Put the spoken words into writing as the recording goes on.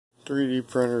3D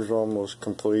printer's almost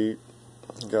complete.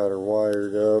 Got her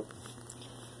wired up.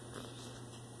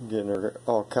 Getting her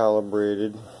all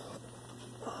calibrated.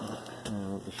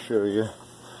 And let me show you.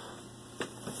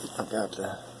 I got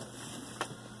to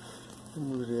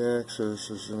move the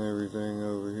accesses and everything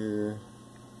over here.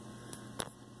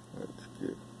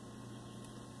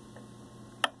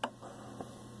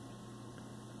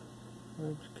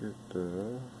 Let's get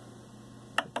the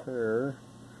prepare,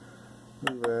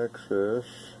 move access,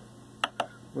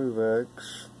 move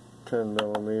X 10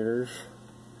 millimeters.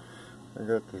 I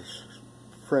got this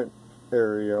print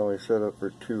area only set up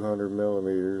for 200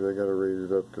 millimeters. I got to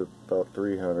raise it up to about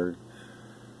 300.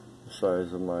 The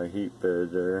size of my heat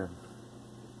bed there.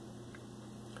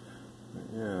 But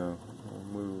yeah, I'll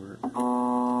move it.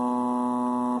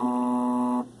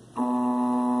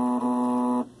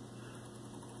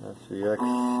 That's the X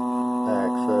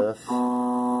axis.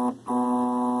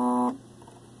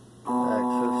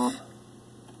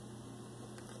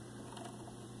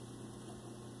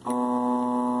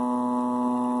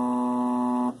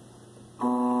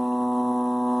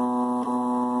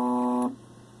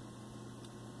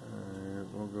 Alright,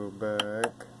 we'll go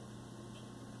back.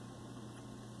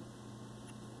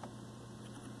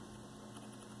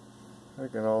 I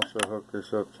can also hook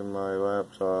this up to my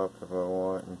laptop if I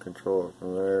want and control it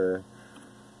from there,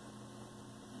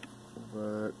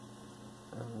 but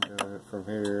I'm doing it from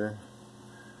here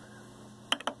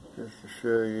just to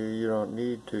show you you don't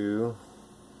need to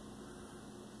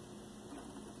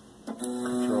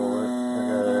control it. I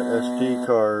got an SD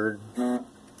card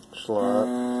slot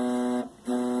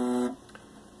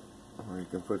where you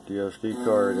can put the SD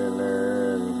card in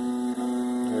there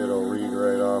and it'll read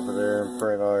right off of there and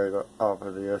print right off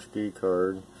of the SD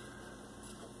card.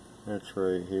 It's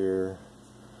right here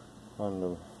on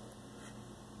the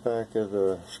back of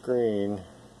the screen.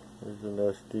 There's an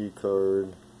SD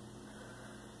card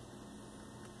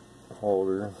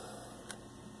holder.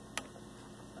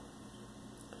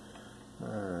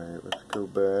 Alright, let's go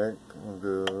back. We'll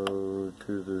go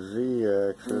to the Z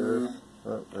axis.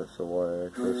 Oh, that's the Y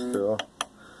axis still.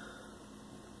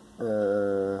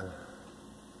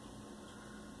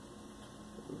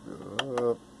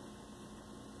 Go up,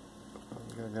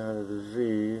 go down to the Z.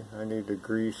 I need to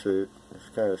grease it. It's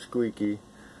kind of squeaky.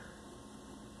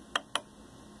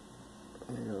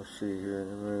 You'll see here in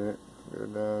a minute. Go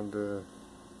down to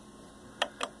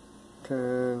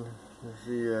 10. The Z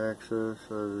axis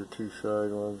are the two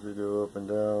side ones that go up and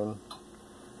down.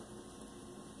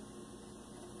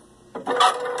 And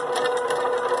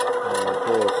it's a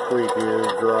little squeaky.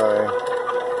 It's dry.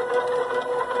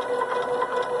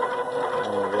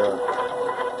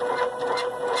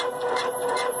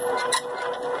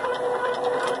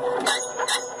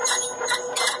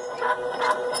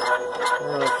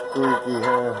 Squeaky,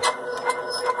 huh?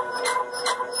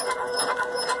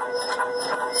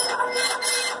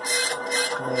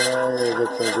 Yeah, I gotta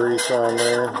get some grease on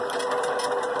there.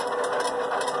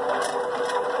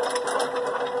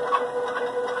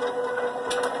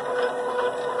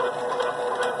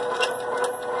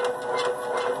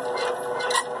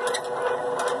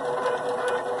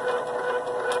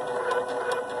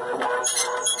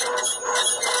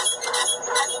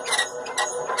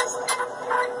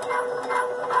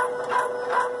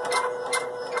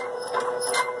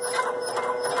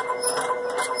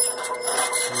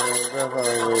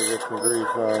 Definitely need to get some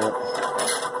grease on it.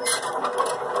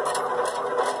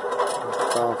 It's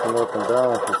bouncing up and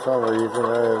down for some reason. I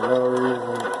have no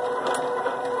reason.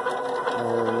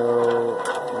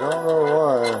 Don't know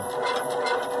why.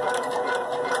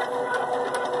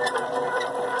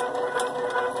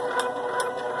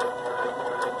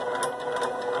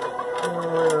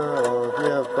 Well, if you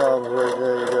have problems like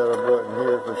that, you got a button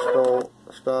here for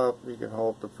stop. You can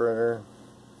halt the printer.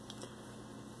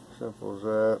 Simple as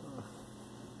that.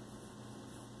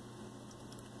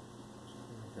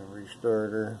 You can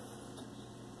restart her.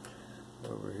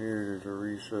 Over here there's a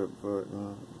reset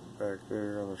button back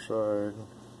there on the side.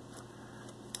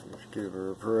 Just give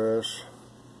her a press.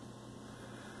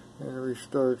 And it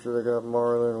restarts it. I got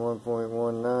Marlin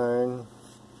 1.19.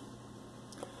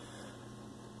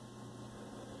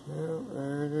 Yep,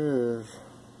 there it is.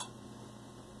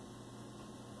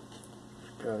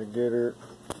 Just gotta get her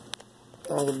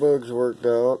all the bugs worked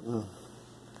out and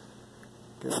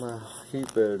get my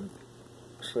heat bed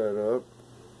set up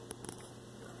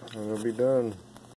and it'll be done.